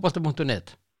hlaðvarpsþáttum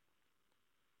fótbolti.net.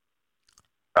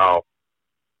 Já.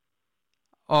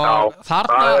 Og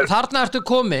þarna ertu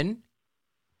komin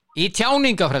í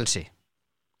tjáningafrelsi.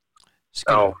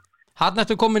 Já. Þarna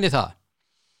ertu komin í það.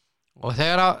 Og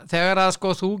þegar að sko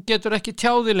þú getur ekki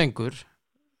tjáði lengur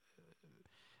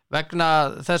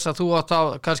vegna þess að þú átt á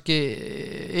kannski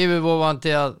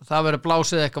yfirvofandi að það verður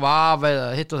blásið eitthvað af eða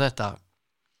hitt og þetta.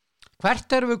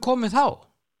 Hvert erum við komið þá?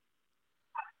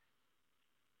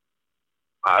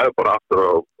 Það er bara aftur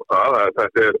og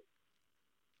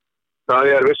það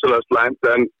er vissulega slæmt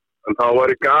en þá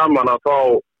væri gaman að fá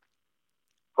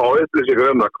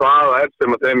upplýsingar um það hvaða er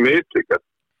sem að þeim mislíkast.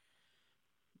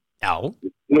 Já.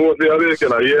 Nú er því að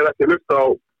viðurkenna, ég er ekki hlusta á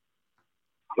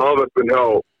hlaðvörpin hjá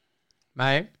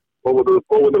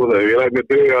ég læt mér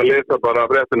byrja að lesa bara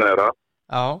fréttina þeirra.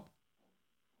 Já.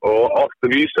 Og oft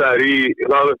vísa í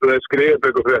hlaðvörpin þeir skrifa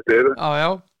eitthvað fréttir. Já.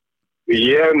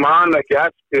 Ég man ekki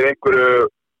eftir einhverju.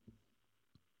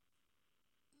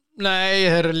 Nei,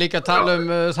 þeir eru líka að tala um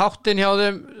þáttinn hjá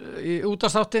þeim,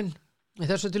 útvarpsþáttinn í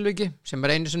þessu tilviki, sem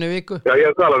er einu sinni í viku. Já,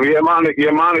 ég man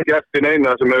ekki eftir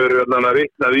neina sem hefur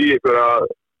ritnað í einhverja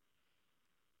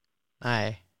Nei.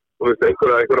 Þú veist,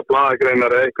 einhverja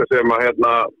blaðagreinar eða eitthvað sem að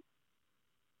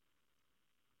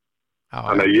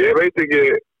þannig að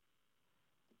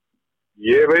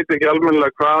ég veit ekki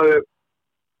almennilega hvað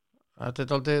Þetta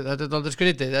er dálítið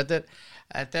skrítið.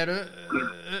 Þetta er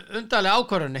undarleg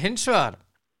ákvörðun. Hins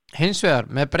vegar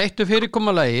með breyttu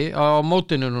fyrirkomulagi á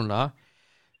mótinu núna,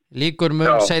 líkur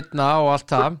mun seinna og allt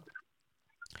það,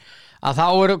 að þá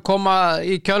koma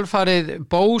í kjölfarið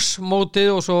Bós-mótið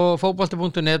og svo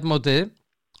fótbolti.net mótið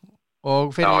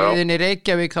og fyrir liðin í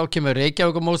Reykjavík þá kemur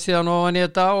Reykjavík mót síðan ofan í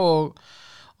þetta og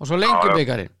svo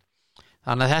Lengjubikarinn.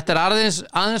 Þannig að þetta er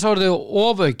aðeins orðið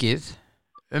ofaukið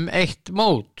eitt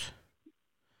mót.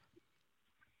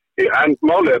 En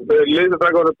málið, liðið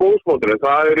taka á þetta Bós-mótinu,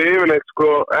 það yfirleitt sko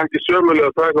ekki sömulega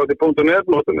að taka á þetta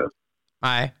 .net-mótinu.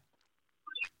 Nei.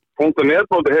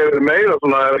 .net-mótið hefur meira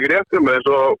svona, ef ekki rétt eins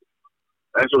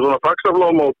og svona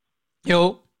faxaflómót. Jú.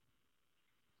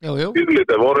 Þetta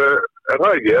er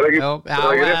það ekki?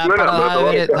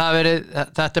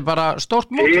 Þetta er bara stórt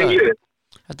mót.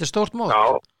 Þetta er stórt mót.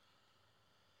 Já.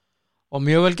 Og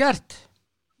mjög vel gert.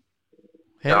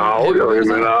 Ég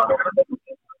meina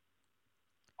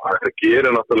þetta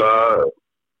gerir náttúrulega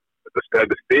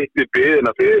þetta styttir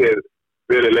biðina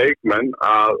fyrir leikmenn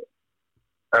að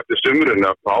eftir sumrunni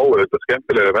að fá þetta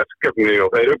skemmtilega verkefni og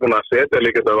þeir eru búin að setja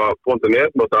líka þetta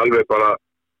 .net-mót alveg bara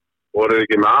voruð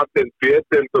ekki með A-deild,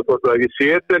 B-deild og það ekki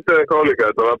C-deild eða eitthvað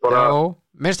líka. Þetta var bara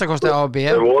minnstakosti A og B.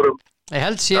 Ég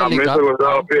held C líka. Minnstakosti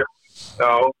A og B.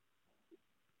 Já.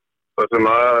 Það sem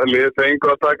að liðið fengu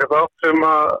að taka þátt sem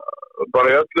að bara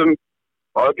á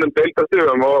öllum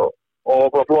deildarstigum og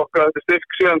bara flokka þetta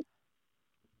styrk síðan.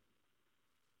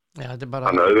 Já, þetta er bara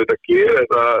þannig að þetta gerir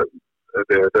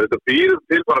þetta býr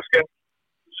til bara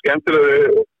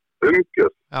skemmtilegu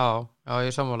umgjörð. Já,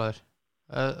 ég sammála þér.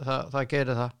 Það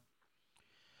gerir það.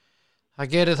 Það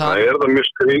gerir það. Það er það mjög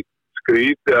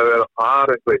skrítið að vera að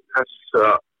fara eitthvað í þessa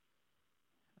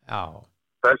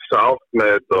átt með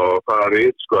þetta og fara að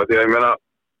rít, sko. Því að ég meina,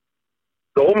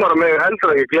 dómara mig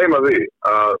heldur ekki gleyma því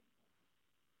að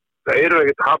það eru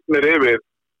ekkert hafnir yfir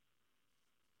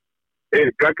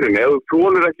gagnrýni. Ef þú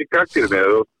þolir ekki gagnrýni,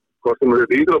 hvort sem þú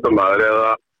ert íþróttamaður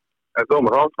eða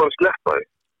dómar, þá áttu bara að sleppa því.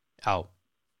 Já.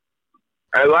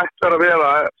 Ef þú ætlar að vera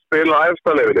að spila á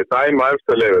efsta leveli, dæma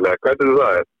efsta leveli, hvernig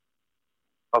það er,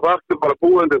 þá þarftu bara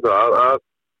búin til það að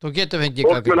þú getur fengið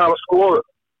fólk mun hafa skoðun.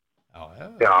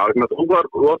 Já, þú var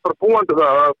bara búin til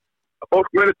það að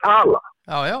fólk muni tala.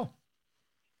 Já.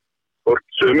 Fólk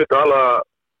sumi tala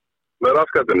með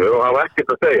raskatinu og hafa ekkert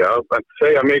að segja, en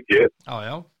segja mikið.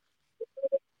 Já.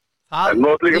 En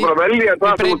þú líka bara velja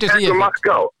það sem þú tekur mark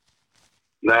á.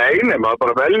 Nei, maður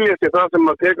bara velja til það sem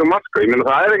maður tekur mark á. Ég meina,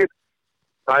 það er ekkert,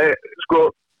 það er, sko,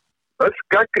 öll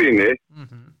gagnrýni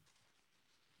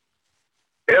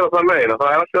er það megin að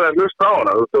það er alltaf að hlusta á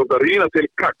hana. Þú ert að rýna til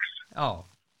gagns. Já.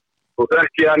 Þú ert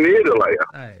ekki að niðurlægja.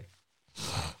 Nei.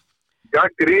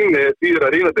 Gagnrýni þýðir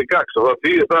að rýna til gagns og það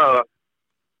þýðir það að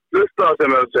hlusta á það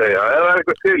sem er að segja. Ef það er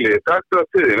eitthvað til í, taktu það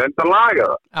til því, en það laga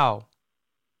það. Já.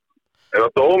 Ef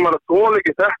að dómar að þola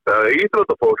ekki þetta, eða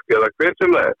íþróttafólk eða hver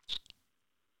sem það er,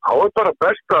 þá er bara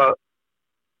best að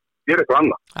gera eitthvað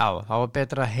annað. Já, þá er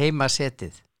betra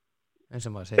heimasetið, eins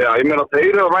og maður segir. Já, ég meina þeir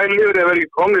eru að vælifir ef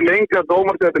ekki komni lengra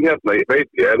dómarsettin hérna, ég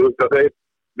veit ég, þú veist að þeir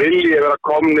vilji vera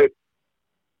komni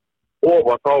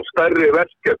ofar þá stærri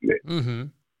verkefni.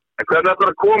 En hvernig þetta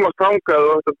er að komast þangað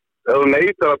ef þú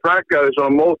neitar að taka því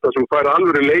svona móta sem fær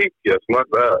alveg leikja, sem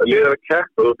liður að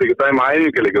keppa, þú ert ekki að dæma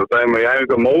æfingarleikir, þú dæma í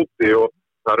æfingarmóti og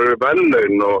það eru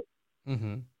vellaun og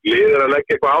liður að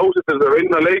leggja eitthvað ásett til að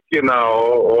vinna leikina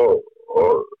og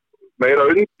meira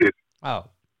undir.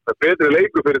 Það er betri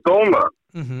leikur fyrir dómaran.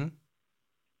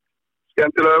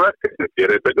 Skemmtilega verkefni,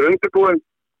 gerir betur undirbúin.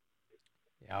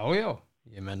 Já,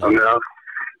 ég menna.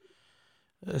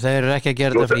 Þeir eru ekki að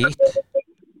gera þetta frítt.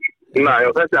 Nei,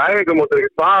 og þessi æfingamót er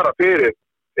ekki bara fyrir,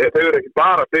 þau eru ekki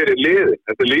bara fyrir liði,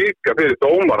 þetta er líka fyrir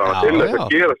dómarana til þess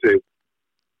að gera sig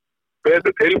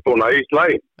betur tilbúna í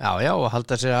slægin. Já, og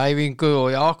halda sér æfingu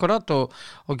og akkurat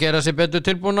og gera sig betur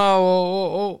tilbúna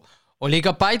og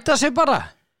líka bæta sig bara.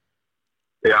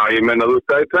 Já, ég menna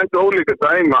það er tvennt ólíka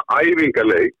dæma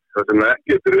æfingarleik, það sem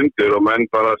ekki er undir og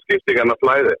menn bara skipti ekki hann að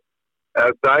flæði.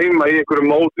 Ef dæma í einhverju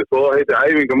móti, þó það heiti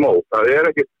æfingamót, það er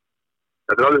ekki.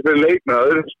 Þetta er alveg fyrir leikna, það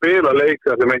eru spila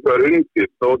leika sem einhver er undir,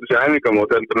 þó þessi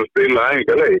æfingamót heldur að spila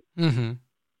æfingarleik.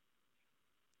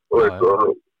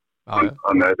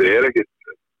 Þannig að þetta er ekki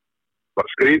bara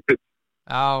skrítið.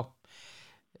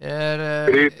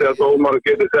 Skrítið að dómar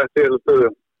getur sett í þessu stöðu.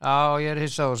 Já, ég er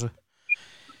hissa á þessu.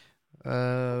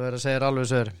 Verður að segja alveg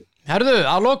sér. Herðu,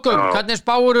 að lokum, hvernig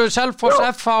spáir Selfoss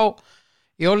FH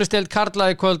í Ólisteild karla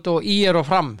í kvöld og IR og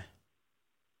Fram.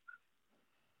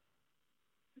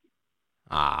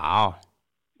 Já.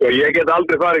 Og ég get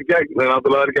aldrei farið gegn, en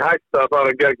náttúrulega ekki hægt að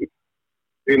fara gegn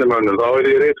þínum mönnum, þá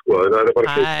ég reitt sko, það bara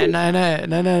Nei.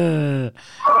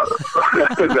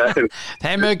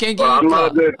 Þeim hefur gengið illa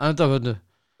undanförnu.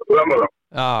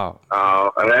 Já,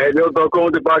 en ég ljóta að koma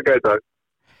tilbaka í dag.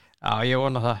 Já, ég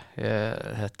vona það.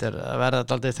 Þetta verða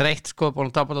aldrei þreytt sko, búin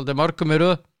að tapa aldrei mörgum í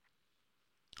röð.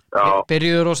 Já.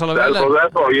 Byrjuðu rosalega vel.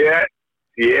 Og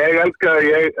ég elska,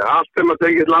 allt sem að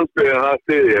tengist landsbyggð, það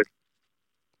styði ég.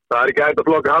 Það ekki hægt að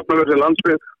flokka Hafnarfjörð sem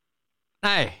landsbyggð.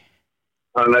 Nei.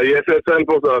 Þannig að ég set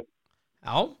Selfoss að.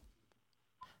 Já.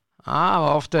 Það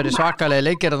var oft verið svakalega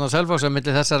leikir á Selfoss á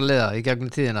milli þessara liða í gegnum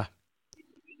tíðina.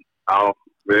 Já,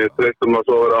 við treystum að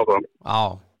svo vera áfram.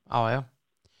 Já.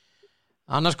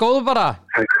 Annars góðu bara.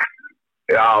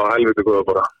 Já, helviti góðu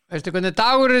bara. Veistu hvernig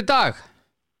dagur í dag?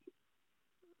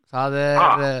 Það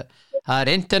er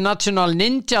International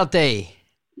Ninja Day.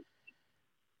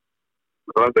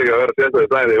 Það var ekki að vera þetta í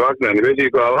daginn í vagnin, en ég veit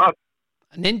ekki hvað það var.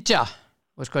 Ninja,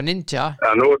 veist hvað ninja?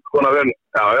 Já, nú ertu búin að vera,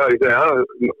 ég segi það,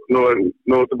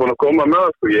 nú ertu búin að koma með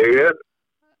það, sko, ég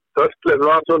þörstlega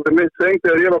var svolítið mitt seng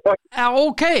þegar ég var pakk. Já,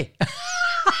 ok.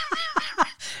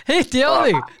 Hitt ég á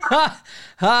þig.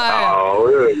 Já.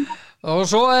 Og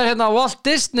svo hérna Walt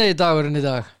Disney dagurinn í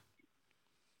dag.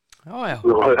 Já.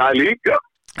 Það er líka.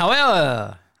 Já,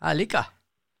 það er líka.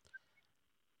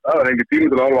 Það er ekki tími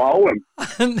til að horfa á HM.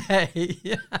 Nei.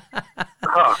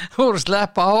 Þú voru að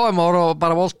sleppa HM og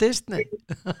bara Walt Disney.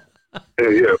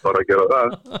 Ég er bara að gera það.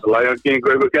 Lion King og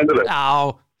eitthvað skemmtilegt. Já,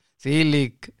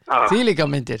 þvílíka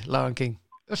myndir, Lion King.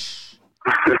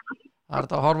 Það er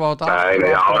þetta að horfa á þetta. Nei,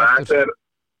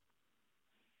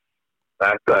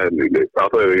 þetta er líka.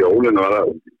 Það er jólinu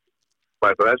að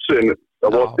bæta þessu á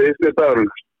Walt Disney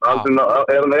dagurinn. Er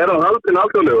hann haldinn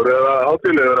alþjóðlegur eða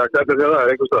hátíðlegur að hvernig sé það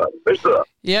einhvers staðar? Veistu það?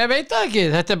 Ég veit það ekki,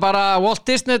 þetta er bara Walt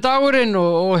Disney dagurinn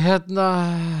og hérna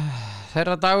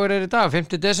þeirra dagur er í dag,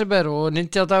 5. desember og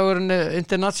Ninja dagurinn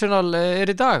International er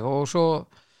í dag og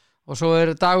svo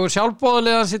er dagur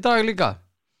sjálfboðaliðans í dag líka.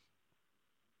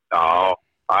 Já,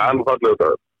 það er nú fallegur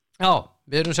dagur. Já,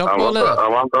 við erum sjálfboðaliðar.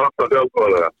 Það vantar alltaf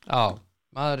sjálfboðaliðar. Já,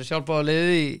 maður er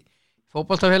sjálfboðaliði í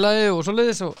fótboltafélagi og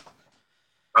svoleiðis og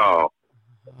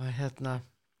hérna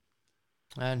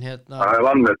það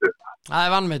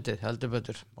er vannmetið heldur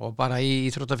betur og bara í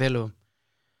íþróttafélögum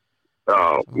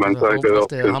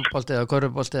fótbolti eða handbolti eða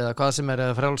körfubolti eða hvað sem er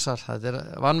eða frjálsar þetta er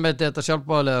vannmetið þetta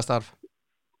sjálfboðaliða starf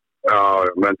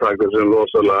menn takkir sem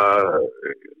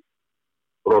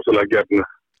rosalega gefnu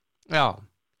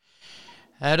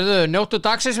herðu, njóttu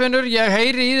dagsins vinnur ég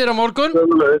heyri í þér á morgun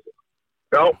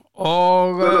og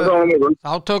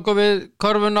þá tökum við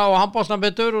körfuna og handboltna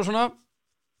betur og svona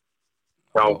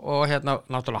og hérna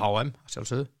náttúrulega HM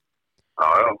sjálfsögðu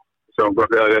sjáum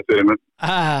hvað þið að rétt fyrir mig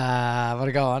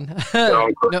var gáðan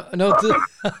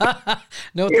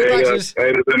njóttu dagsins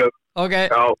ok,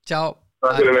 tjá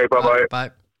takk fyrir mig, bye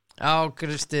já,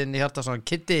 Kristinn Hjartarson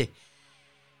Kitty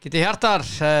Hjartar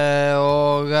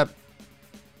og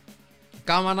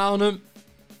gaman að honum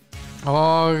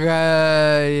og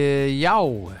já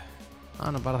það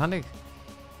er bara þannig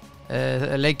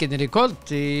leikirnir í kvöld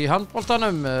í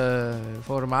handboltanum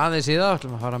fórum aðeins í það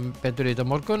ætlum að fara betur í þetta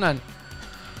morgun en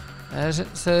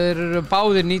þeir eru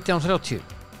báðir 19:30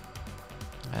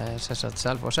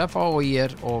 Selfoss FH og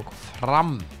IR og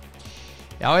Fram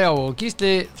já og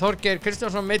Gísli Þorgeir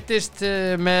Kristjánsson meiddist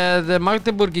með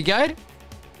Magdeburg í gær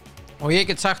og ég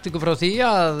get sagt ykkur frá því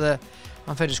að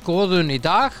hann fer í skoðun í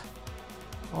dag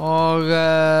og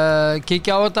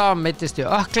kíkja á þetta meiddist í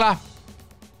ökla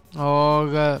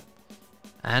og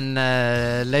en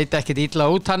leit ekkert illa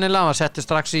út hannilega, hann setti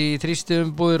strax í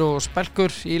þrýstuumbúðir og spelkur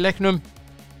í leiknum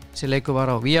þessi leikur var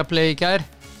á Viaplay í gær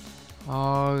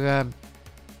og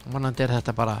vonandi er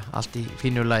þetta bara allt í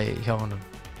fínu lagi hjá honum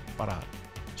bara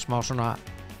smá svona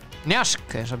njask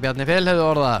eins og Bjarni Fel hefði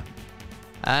orðað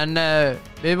en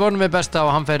við vonum við besta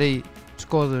og hann fer í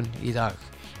skoðun í dag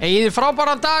eigið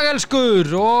frábæran dag elskur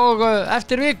og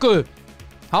eftir viku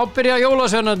þá byrja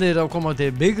jólasveinarnir að koma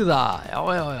til byggða já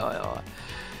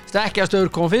stekkjastur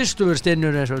kom fyrst úr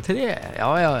stinnur eins og 3 já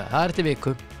það er til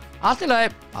viku allt í lagi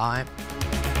bye